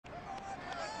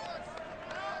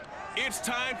It's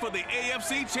time for the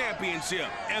AFC Championship,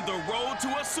 and the road to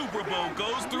a Super Bowl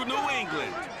goes through New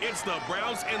England. It's the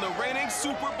Browns and the reigning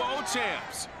Super Bowl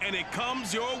champs, and it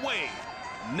comes your way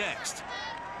next.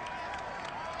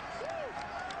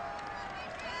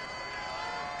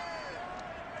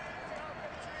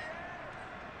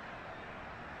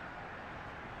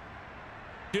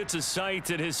 It's a site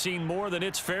that has seen more than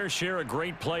its fair share of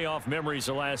great playoff memories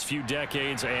the last few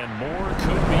decades, and more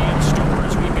could be in store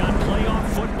as we've got playoff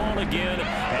football again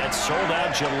at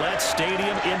sold-out Gillette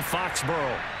Stadium in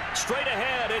Foxborough. Straight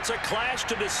ahead, it's a clash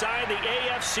to decide the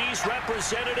AFC's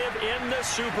representative in the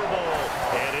Super Bowl,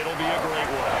 and it'll be a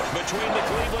great one between the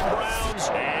Cleveland Browns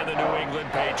and the New England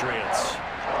Patriots.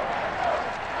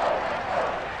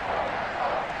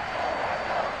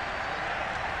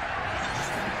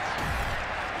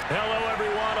 Hello,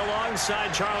 everyone.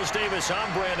 Alongside Charles Davis,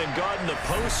 I'm Brandon Garden. The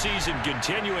postseason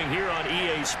continuing here on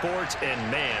EA Sports, and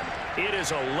man, it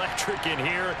is electric in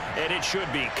here, and it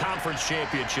should be conference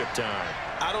championship time.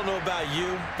 I don't know about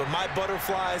you, but my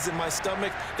butterflies in my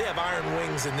stomach, they have iron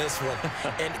wings in this one.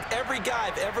 And every guy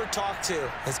I've ever talked to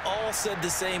has all said the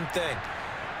same thing.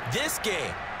 This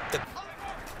game,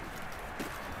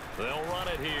 they'll run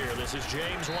it here. This is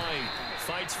James White.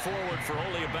 Fights forward for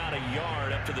only about a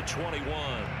yard up to the 21.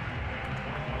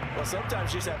 Well,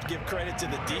 sometimes you just have to give credit to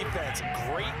the defense.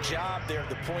 Great job there at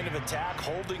the point of attack,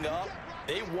 holding up.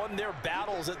 They won their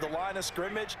battles at the line of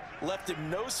scrimmage, left him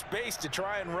no space to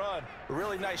try and run. A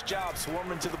really nice job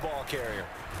swarming to the ball carrier.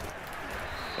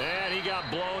 And he got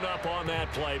blown up on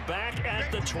that play. Back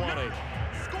at the 20.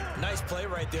 Nice play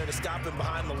right there to stop him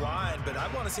behind the line, but I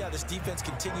want to see how this defense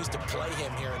continues to play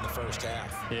him here in the first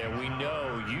half. Yeah, we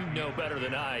know, you know better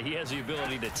than I. He has the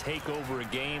ability to take over a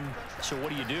game, so what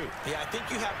do you do? Yeah, I think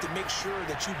you have to make sure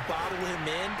that you bottle him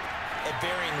in at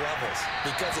varying levels,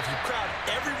 because if you crowd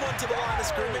everyone to the line of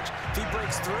scrimmage, if he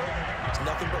breaks through, there's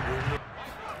nothing but room.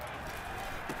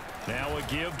 Now a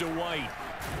give to White.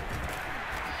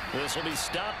 This will be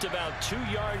stopped about 2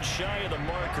 yards shy of the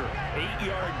marker.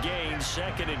 8-yard gain,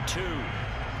 2nd and 2.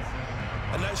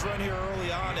 A nice run here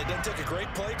early on. It doesn't take a great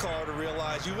play caller to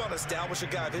realize you want to establish a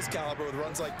guy of his caliber with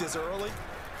runs like this early,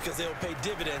 because they'll pay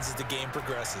dividends as the game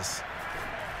progresses.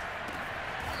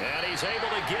 And he's able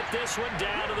to get this one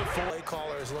down to the 4. Play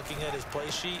caller is looking at his play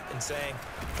sheet and saying,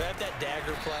 if I have that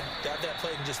dagger play, if I have that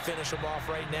play and just finish him off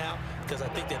right now, because I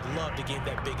think they'd love to give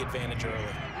that big advantage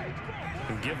early.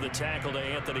 And give the tackle to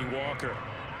Anthony Walker.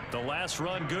 The last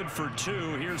run good for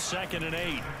 2. Here's 2nd and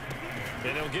 8.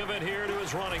 And he'll give it here to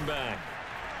his running back.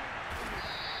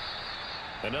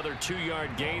 Another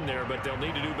 2-yard gain there, but they'll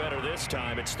need to do better this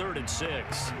time. It's 3rd and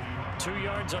 6. 2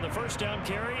 yards on the first down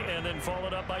carry, and then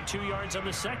followed up by 2 yards on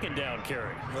the second down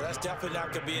carry. Well, that's definitely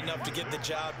not going to be enough to get the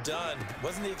job done.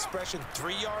 Wasn't the expression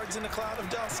 3 yards in a cloud of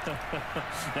dust?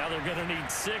 Now they're going to need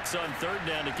 6 on 3rd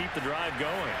down to keep the drive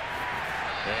going.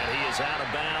 And he is out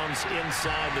of bounds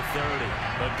inside the 30.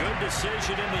 A good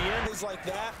decision in the end. Things like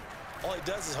that, all he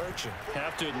does is hurt you.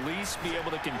 Have to at least be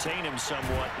able to contain him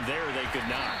somewhat. There they could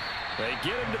not. They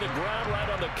get him to the ground right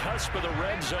on the cusp of the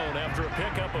red zone after a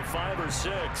pickup of 5 or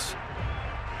 6.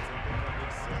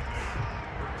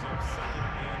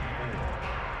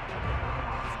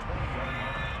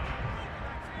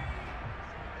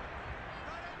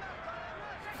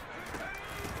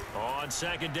 On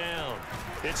 2nd down,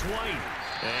 it's White.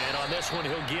 And on this one,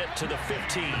 he'll get to the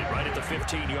 15, right at the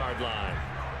 15-yard line.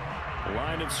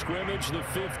 Line of scrimmage, the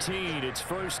 15. It's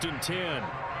 1st and 10.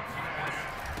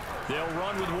 They'll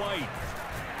run with White.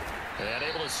 And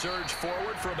able to surge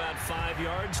forward for about 5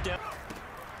 yards down.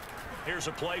 Here's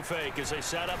a play fake as they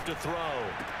set up to throw.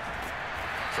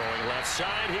 Throwing left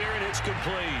side here, and it's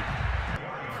complete.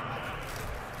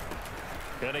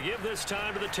 Gonna give this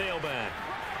time to the tailback.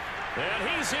 And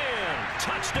he's in.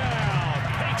 Touchdown,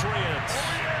 Patriots.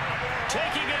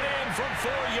 Taking it in from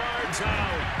 4 yards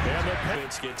out. And the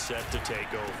Patriots get set to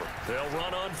take over. They'll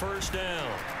run on 1st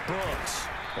down. Brooks.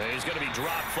 And he's going to be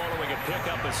dropped following a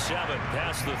pickup of 7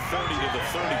 past the 30 to the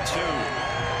 32.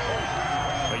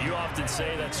 But you often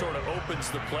say that sort of opens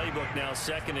the playbook now,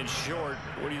 2nd and short.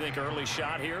 What do you think, early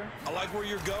shot here? I like where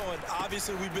you're going.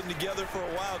 Obviously, we've been together for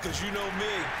a while because you know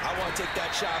me. I want to take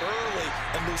that shot early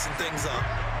and loosen things up.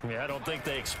 Yeah, I don't think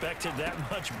they expected that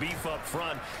much beef up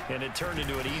front, and it turned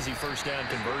into an easy 1st down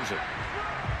conversion.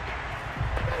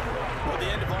 Well, the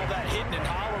end of all that hitting and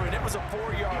hollering, it was a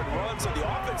 4-yard run, so the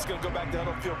offense is going to go back down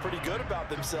and feel pretty good about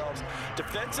themselves.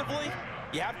 Defensively,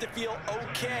 you have to feel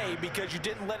okay because you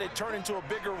didn't let it turn into a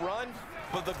bigger run,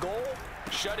 but the goal,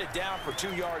 shut it down for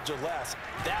 2 yards or less.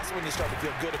 That's when you start to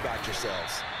feel good about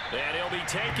yourselves. And he'll be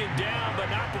taken down, but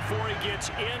not before he gets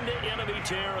into enemy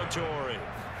territory.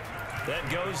 That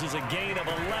goes as a gain of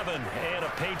 11 and a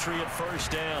Patriot first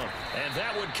down. And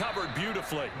that one covered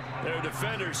beautifully. Their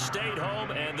defenders stayed home,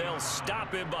 and they'll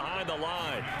stop him behind the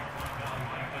line.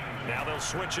 Now they'll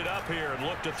switch it up here and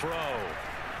look to throw.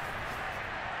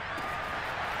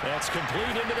 That's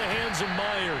complete into the hands of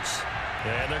Myers.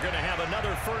 And they're going to have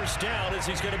another first down as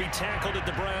he's going to be tackled at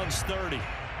the Browns' 30.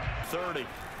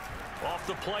 Off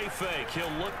the play fake, he'll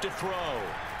look to throw.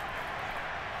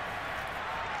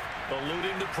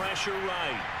 Eluding the pressure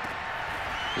right.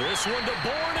 This one to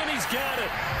Bourne, and he's got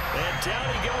it. And down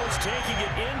he goes, taking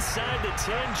it inside the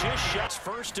 10, just shots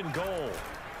first and goal.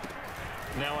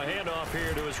 Now a handoff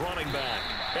here to his running back.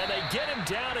 And they get him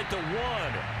down at the 1.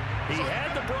 He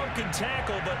had the broken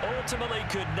tackle, but ultimately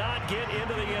could not get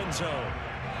into the end zone.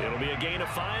 It'll be a gain of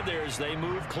 5 there as they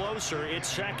move closer. It's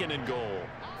second and goal.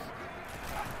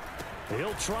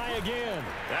 He'll try again.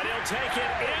 And he'll take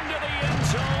it into the end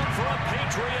zone for a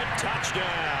Patriot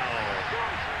touchdown.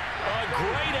 A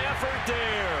great effort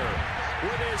there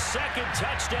with his second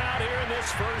touchdown here in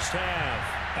this first half.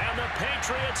 And the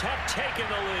Patriots have taken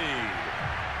the lead.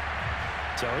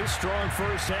 So his strong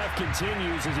first half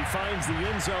continues as he finds the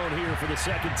end zone here for the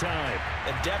second time.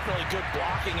 And definitely good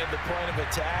blocking at the point of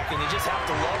attack, and you just have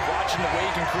to love watching the way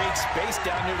he can create space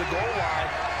down near the goal line.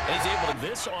 And he's able to...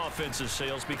 This offensive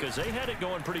sales, because they had it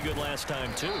going pretty good last time,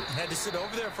 too. Had to sit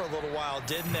over there for a little while,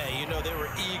 didn't they? You know, they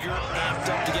were eager, amped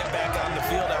up to get back on the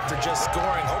field after just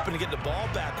scoring, hoping to get the ball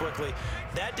back quickly.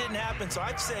 That didn't happen, so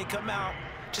I'd say come out,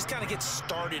 just kind of get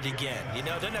started again. You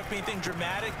know, doesn't have to be anything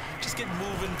dramatic. Just get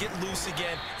moving, get loose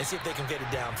again, and see if they can get it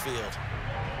downfield.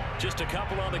 Just a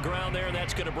couple on the ground there, and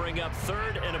that's going to bring up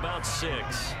 3rd and about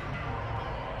 6.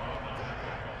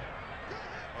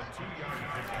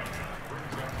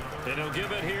 And he'll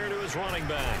give it here to his running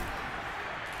back.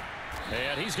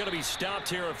 And he's going to be stopped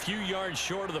here a few yards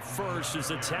short of the first as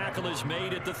the tackle is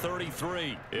made at the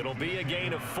 33. It'll be a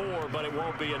gain of 4, but it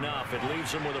won't be enough. It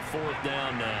leaves him with a 4th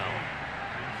down now.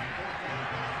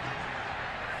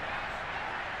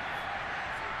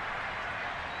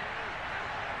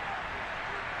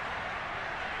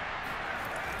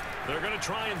 They're going to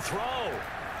try and throw.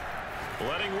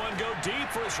 Letting one go deep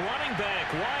for his running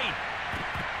back, White.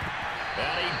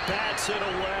 And he bats it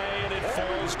away, and it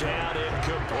falls down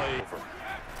incomplete.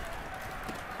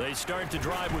 They start to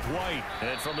drive with White.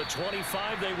 And from the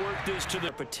 25, they work this to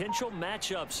the potential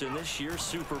matchups in this year's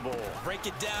Super Bowl. Break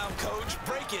it down, coach.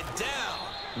 Break it down.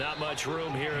 Not much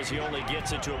room here as he only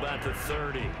gets it to about the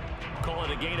 30. Call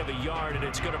it a gain of a yard, and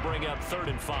it's going to bring up 3rd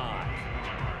and 5.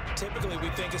 Typically, we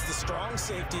think it's the strong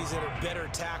safeties that are better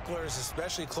tacklers,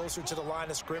 especially closer to the line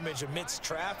of scrimmage amidst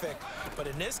traffic. But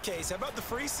in this case, how about the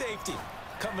free safety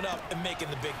coming up and making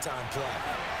the big-time play?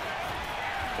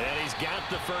 And he's got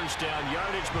the first down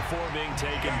yardage before being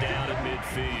taken down at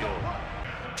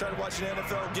midfield. Trying to watch an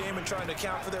NFL game and trying to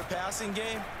account for their passing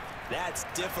game? That's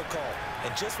difficult.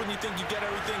 And just when you think you get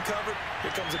everything covered,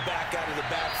 here comes a back out of the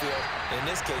backfield. And in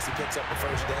this case, he picks up a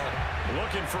first down.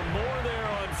 Looking for more there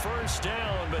on first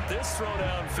down, but this throw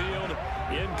downfield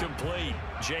incomplete.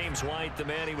 James White, the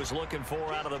man he was looking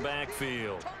for out of the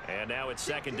backfield. And now it's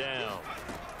 2nd down.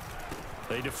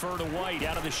 They defer to White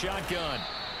out of the shotgun.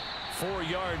 4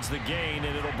 yards the gain,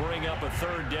 and it'll bring up a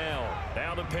 3rd down.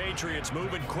 Now the Patriots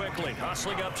moving quickly,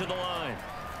 hustling up to the line.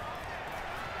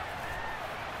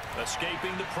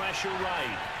 Escaping the pressure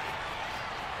right.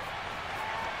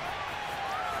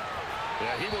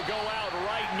 Yeah, he will go out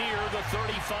right near the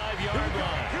 35-yard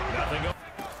line. Nothing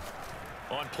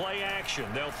on play action.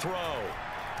 They'll throw.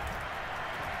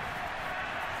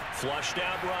 Flushed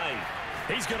out right.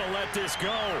 He's going to let this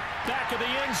go. Back of the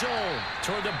end zone.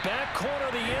 Toward the back corner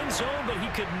of the end zone, but he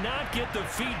could not get the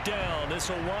feet down. This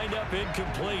will wind up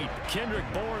incomplete. Kendrick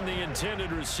Bourne, the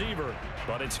intended receiver,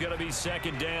 but it's going to be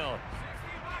 2nd down.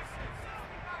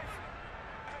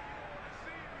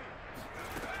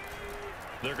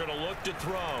 They're going to look to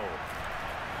throw.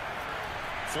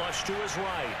 Flush to his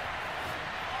right.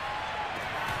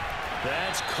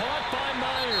 That's caught by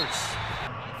Myers.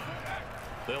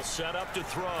 They'll set up to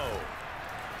throw.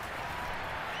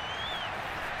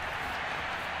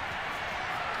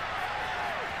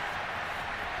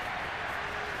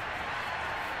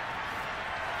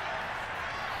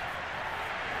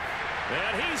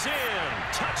 And he's in.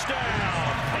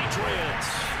 Touchdown, Patriots.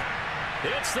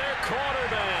 It's their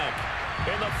quarterback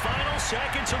in the final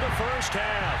seconds of the first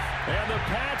half. And the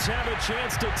Pats have a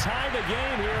chance to tie the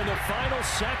game here in the final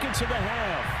seconds of the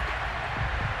half.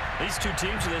 These two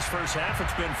teams in this first half,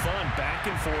 it's been fun. Back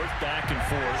and forth, back and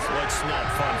forth. Well, it's not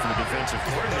fun for the defensive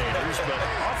coordinators, but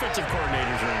offensive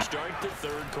coordinators are in. Start the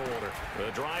third quarter.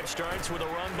 The drive starts with a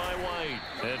run by White.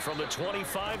 And from the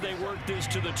 25, they work this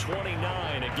to the 29,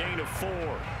 a gain of 4.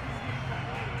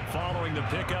 Following the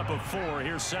pickup of 4,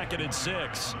 here's 2nd and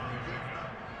 6.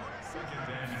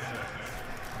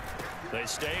 They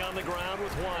stay on the ground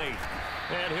with White.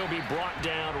 And he'll be brought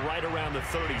down right around the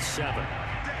 37.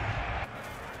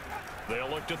 They'll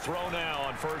look to throw now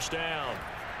on first down.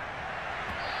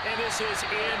 And this is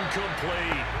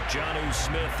incomplete. Jonnu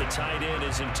Smith, the tight end,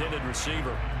 is intended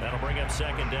receiver. That'll bring up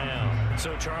 2nd down.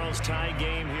 So, Charles, tie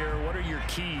game here. What are your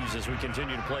keys as we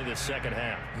continue to play this second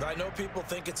half? I know people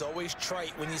think it's always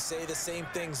trite when you say the same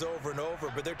things over and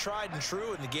over, but they're tried and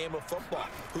true in the game of football.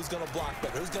 Who's going to block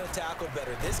better? Who's going to tackle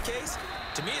better? In this case,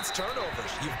 to me, it's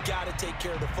turnovers. You've got to take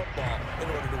care of the football in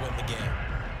order to win the game.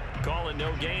 Calling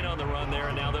no gain on the run there,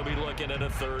 and now they'll be looking at a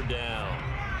 3rd down.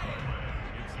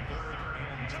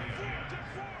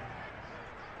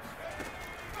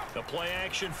 The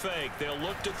play-action fake. They'll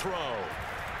look to throw.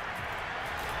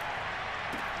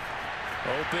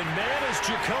 Open man is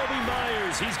Jacoby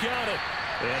Myers. He's got it.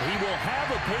 And he will have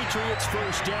a Patriots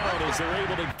first down as they're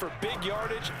able to. For big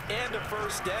yardage and a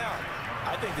first down.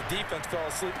 I think the defense fell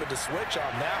asleep with the switch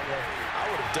on that one. I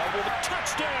would have doubled it.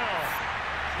 Touchdown!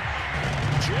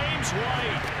 James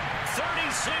White,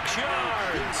 36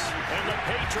 yards. And the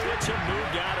Patriots have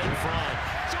moved out in front.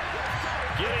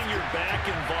 Getting your back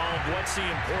involved, what's the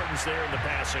importance there in the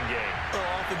passing game? Well,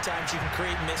 oftentimes you can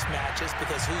create mismatches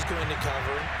because who's going to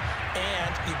cover him,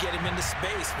 and you get him into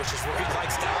space, which is where he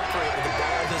likes to operate with the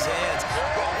ball in his hands.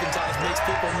 Oftentimes makes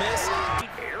people miss.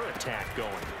 Air attack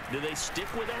going. Do they stick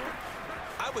with that?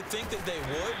 I would think that they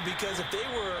would, because if they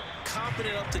were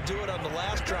confident enough to do it on the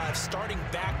last drive, starting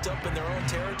backed up in their own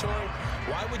territory,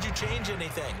 why would you change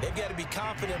anything? They've got to be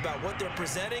confident about what they're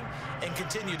presenting and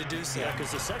continue to do so. Yeah,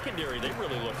 because the secondary, they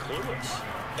really look clueless.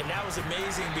 And that was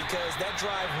amazing because that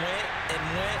drive went and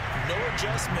went, no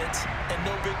adjustments and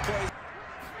no big plays.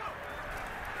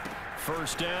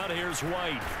 First down, here's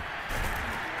White.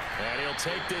 And he'll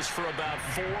take this for about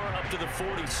 4 up to the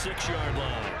 46-yard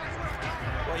line.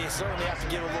 Well, you certainly have to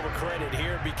give a little credit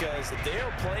here because they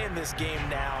are playing this game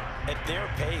now at their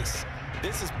pace.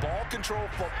 This is ball control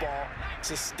football,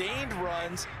 sustained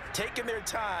runs, taking their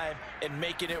time and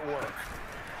making it work.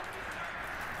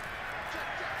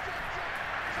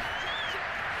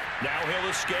 Now he'll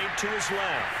escape to his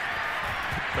left.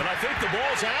 And I think the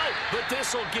ball's out, but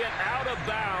this will get out of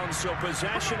bounds, so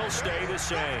possession will stay the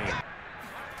same.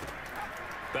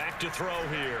 Back to throw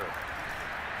here.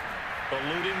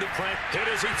 Eluding the press. Hit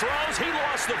as he throws. He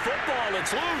lost the football.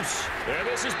 It's loose. And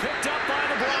this is picked up by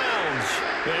the Browns.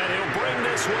 And he'll bring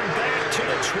this one back to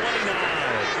the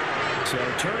 29. So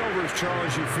turnovers,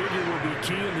 Charles, you figure will be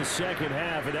key in the second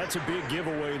half, and that's a big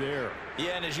giveaway there.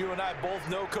 Yeah, and as you and I both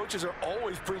know, coaches are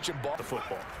always preaching ball to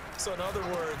football. So in other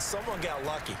words, someone got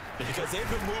lucky because they've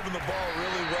been moving the ball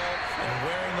really well and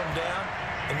wearing them down.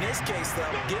 In this case,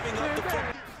 though, giving up the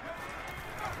football.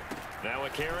 Now a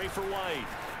carry for White.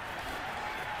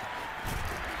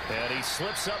 And he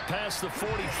slips up past the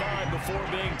 45 before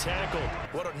being tackled.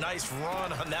 What a nice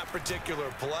run on that particular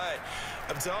play.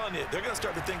 I'm telling you, they're going to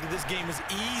start to think that this game is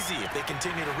easy if they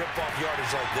continue to rip off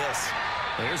yardage like this.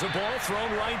 There's a ball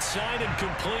thrown right side and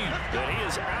complete. And he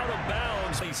is out of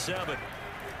bounds. He's 7.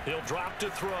 He'll drop to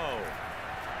throw.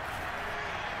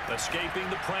 Escaping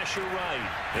the pressure right.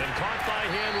 And caught by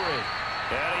Henry.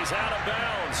 And he's out of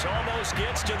bounds. Almost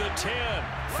gets to the 10.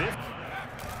 50.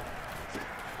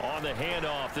 On the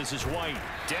handoff, this is White.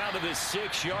 Down to the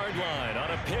 6-yard line on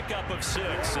a pickup of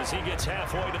 6 as he gets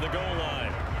halfway to the goal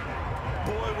line.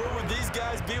 Boy, where would these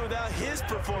guys be without his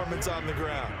performance on the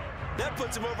ground? That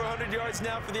puts him over 100 yards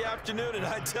now for the afternoon, and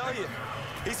I tell you,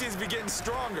 he seems to be getting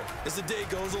stronger as the day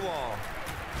goes along.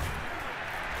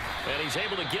 And he's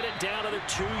able to get it down to the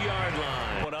 2-yard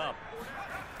line. Put up.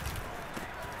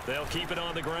 They'll keep it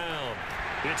on the ground.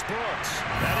 It's Brooks,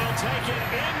 and he'll take it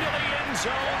into the end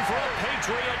zone for a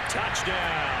Patriot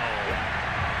touchdown.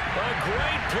 A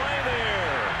great play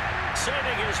there.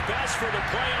 Saving his best for the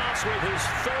playoffs with his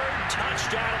 3rd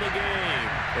touchdown of the game.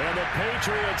 And the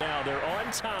Patriots, now they're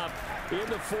on top in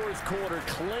the 4th quarter,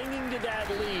 clinging to that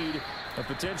lead. A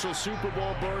potential Super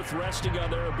Bowl berth resting on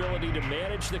their ability to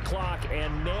manage the clock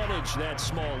and manage that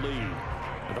small lead.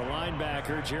 The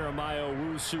linebacker, Jeremiah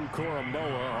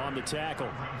Owusu-Koramoah, on the tackle.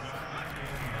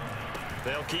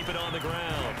 They'll keep it on the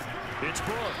ground. It's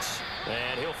Brooks,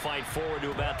 and he'll fight forward to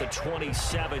about the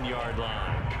 27-yard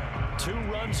line. 2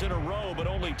 runs in a row, but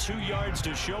only 2 yards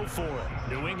to show for it.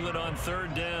 New England on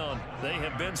 3rd down. They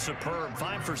have been superb.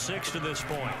 5 for 6 to this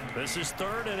point. This is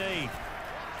 3rd and 8.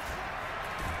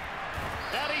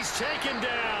 And he's taken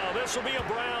down. This will be a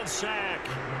Brown sack.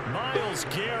 Myles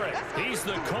Garrett, he's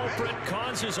the culprit,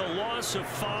 causes a loss of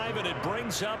 5, and it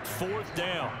brings up 4th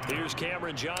down. Here's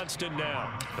Cameron Johnston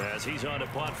now as he's on a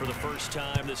punt for the first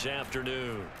time this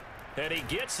afternoon. And he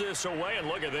gets this away, and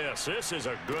look at this. This is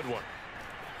a good one.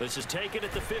 This is taken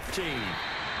at the 15.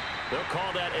 They'll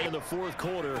call that in the 4th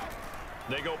quarter.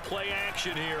 They go play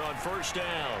action here on 1st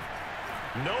down.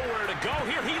 Nowhere to go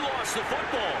here. He lost the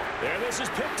football. And this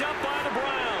is picked up by the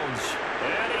Browns.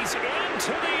 And he's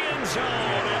into the end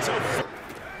zone. It's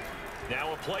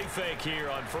now a play fake here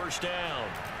on 1st down.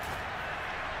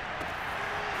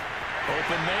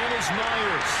 Open man is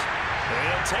Myers.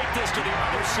 And take this to the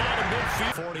other side of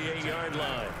midfield. 48-yard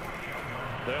line.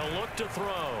 They'll look to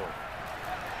throw.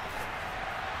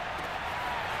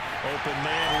 Open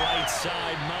man right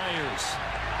side, Myers.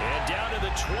 And down to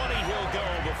the 20 he'll go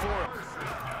before.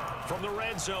 From the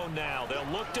red zone now, they'll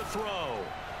look to throw.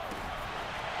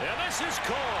 And this is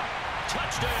caught.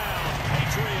 Touchdown,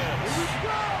 Patriots.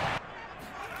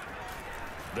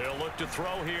 They'll look to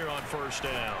throw here on 1st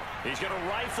down. He's going to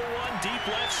rifle one deep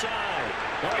left side.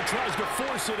 Well, he tries to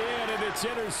force it in, and it's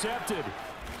intercepted.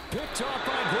 Picked off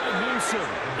by Greg Newsom.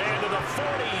 And to the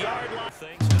 40-yard line.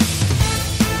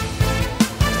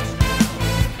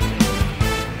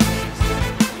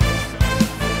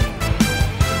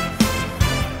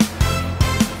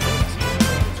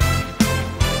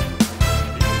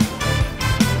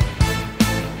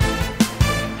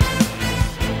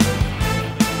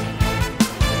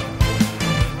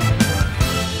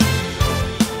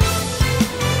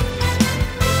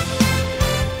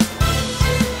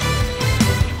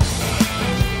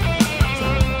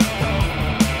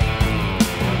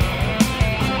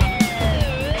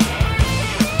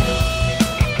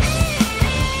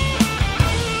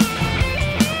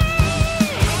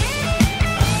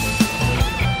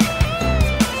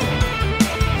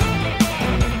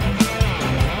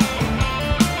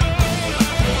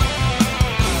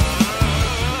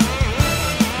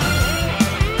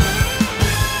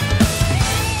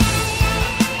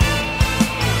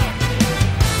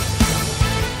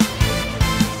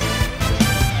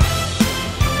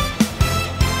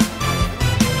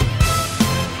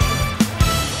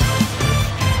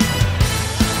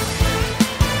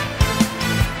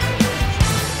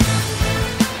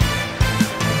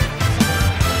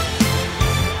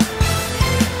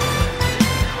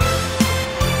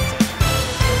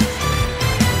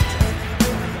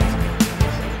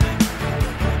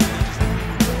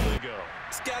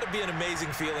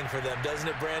 Feeling for them, doesn't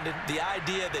it, Brandon? The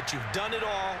idea that you've done it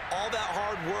all that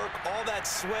hard work, all that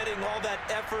sweating, all that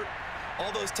effort,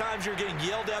 all those times you're getting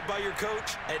yelled at by your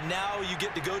coach, and now you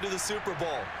get to go to the Super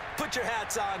Bowl. Put your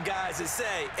hats on, guys, and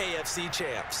say AFC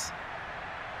champs.